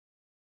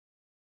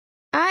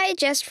I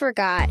Just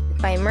Forgot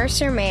by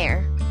Mercer.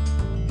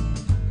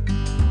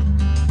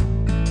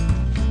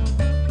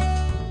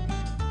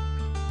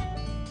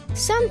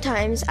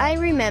 Sometimes I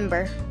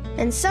remember,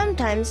 and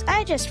sometimes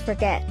I just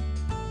forget.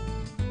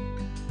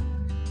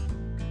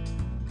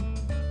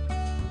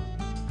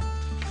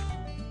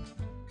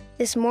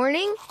 This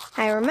morning,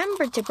 I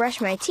remembered to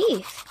brush my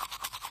teeth.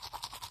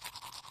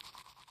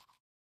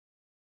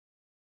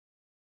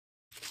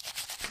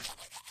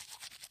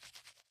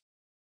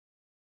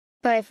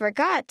 But I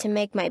forgot to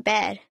make my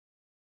bed.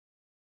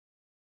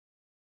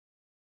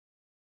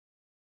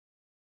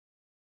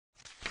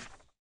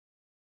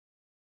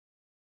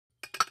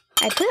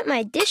 I put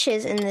my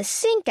dishes in the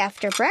sink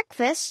after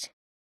breakfast.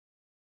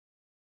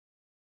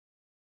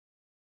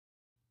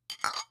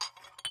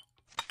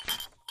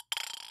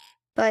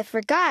 But I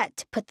forgot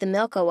to put the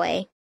milk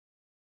away.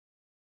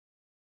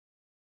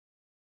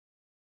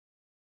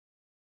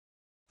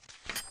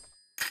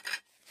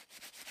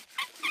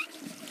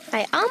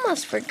 I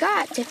almost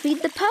forgot to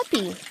feed the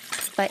puppy,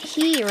 but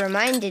he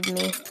reminded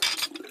me.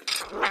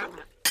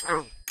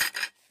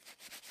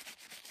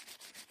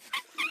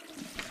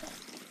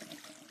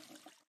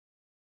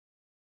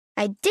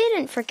 I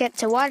didn't forget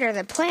to water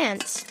the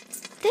plants.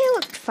 They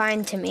looked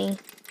fine to me.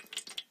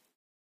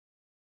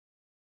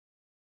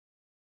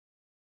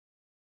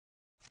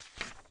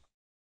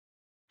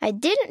 I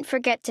didn't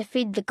forget to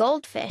feed the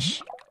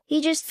goldfish.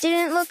 He just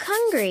didn't look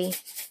hungry.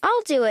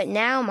 I'll do it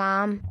now,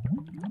 Mom.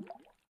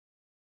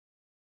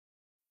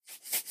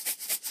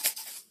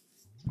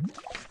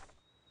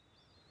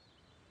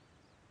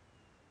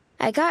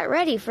 I got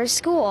ready for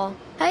school.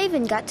 I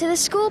even got to the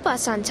school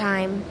bus on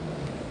time.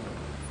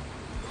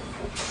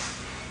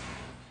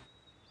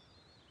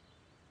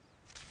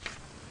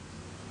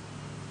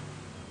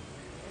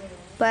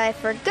 But I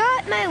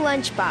forgot my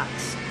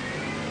lunchbox.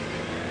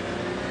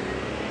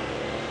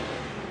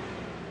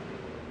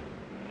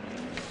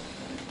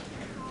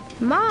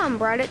 Mom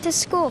brought it to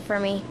school for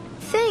me.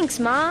 Thanks,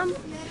 Mom.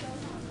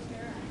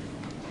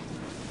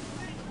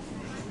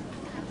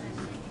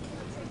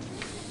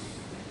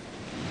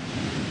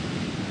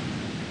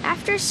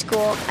 After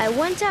school, I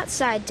went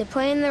outside to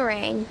play in the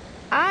rain.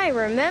 I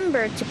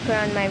remembered to put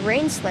on my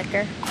rain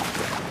slicker.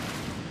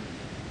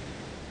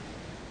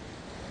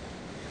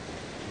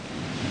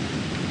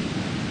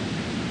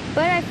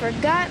 But I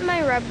forgot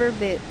my rubber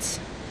boots.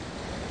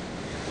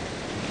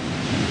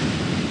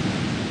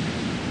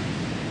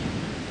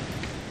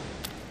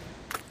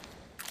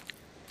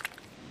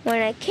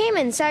 When I came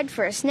inside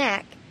for a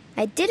snack,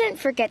 I didn't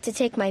forget to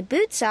take my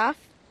boots off.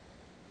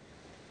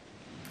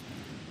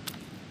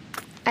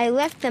 I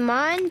left them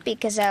on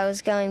because I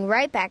was going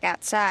right back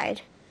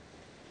outside.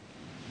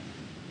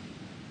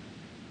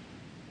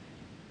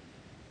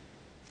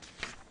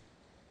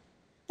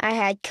 I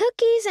had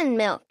cookies and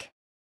milk.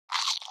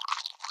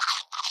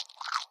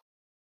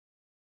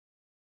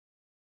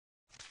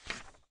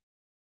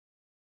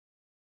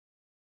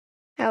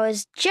 I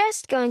was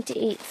just going to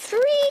eat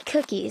 3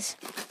 cookies,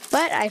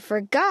 but I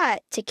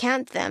forgot to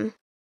count them.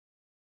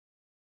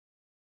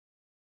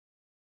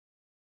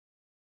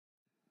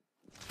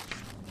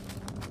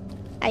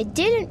 I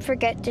didn't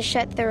forget to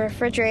shut the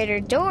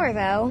refrigerator door,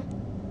 though.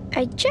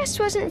 I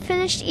just wasn't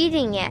finished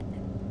eating yet.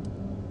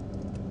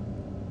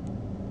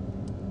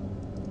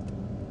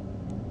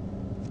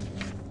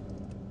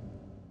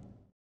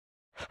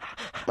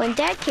 When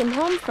Dad came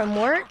home from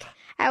work,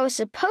 I was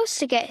supposed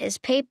to get his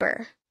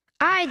paper.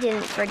 I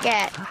didn't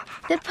forget.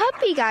 The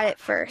puppy got it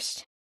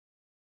first.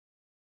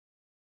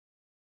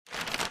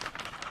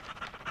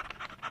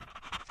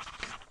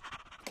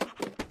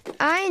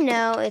 I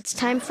know it's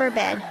time for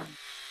bed.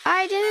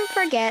 I didn't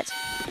forget.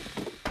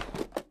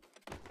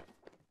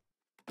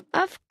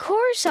 Of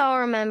course I'll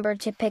remember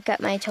to pick up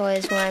my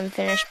toys when I'm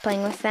finished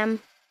playing with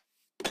them.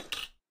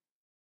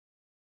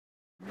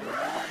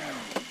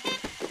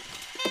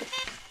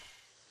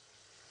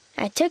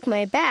 I took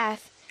my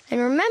bath and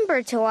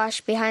remembered to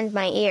wash behind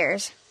my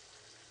ears.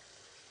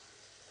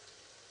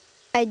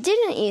 I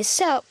didn't use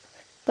soap,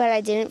 but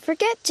I didn't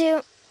forget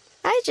to.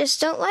 I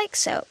just don't like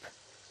soap.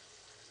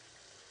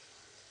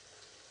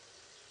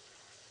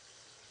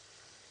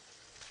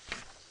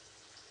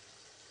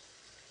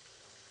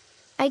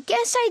 I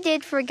guess I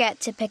did forget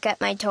to pick up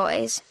my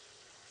toys.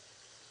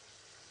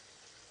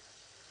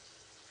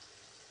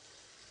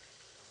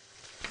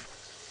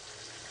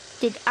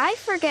 Did I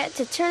forget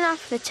to turn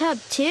off the tub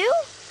too?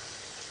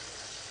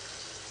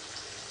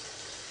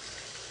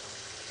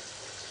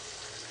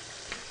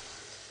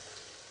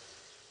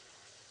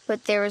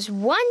 But there was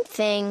one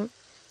thing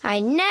I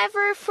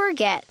never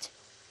forget.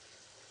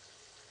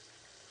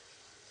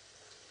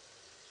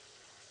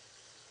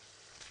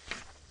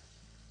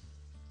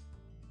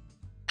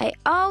 I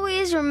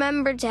always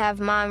remember to have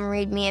Mom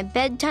read me a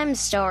bedtime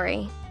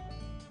story.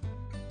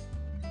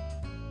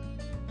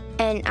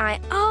 And I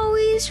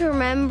always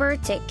remember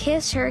to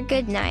kiss her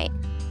goodnight.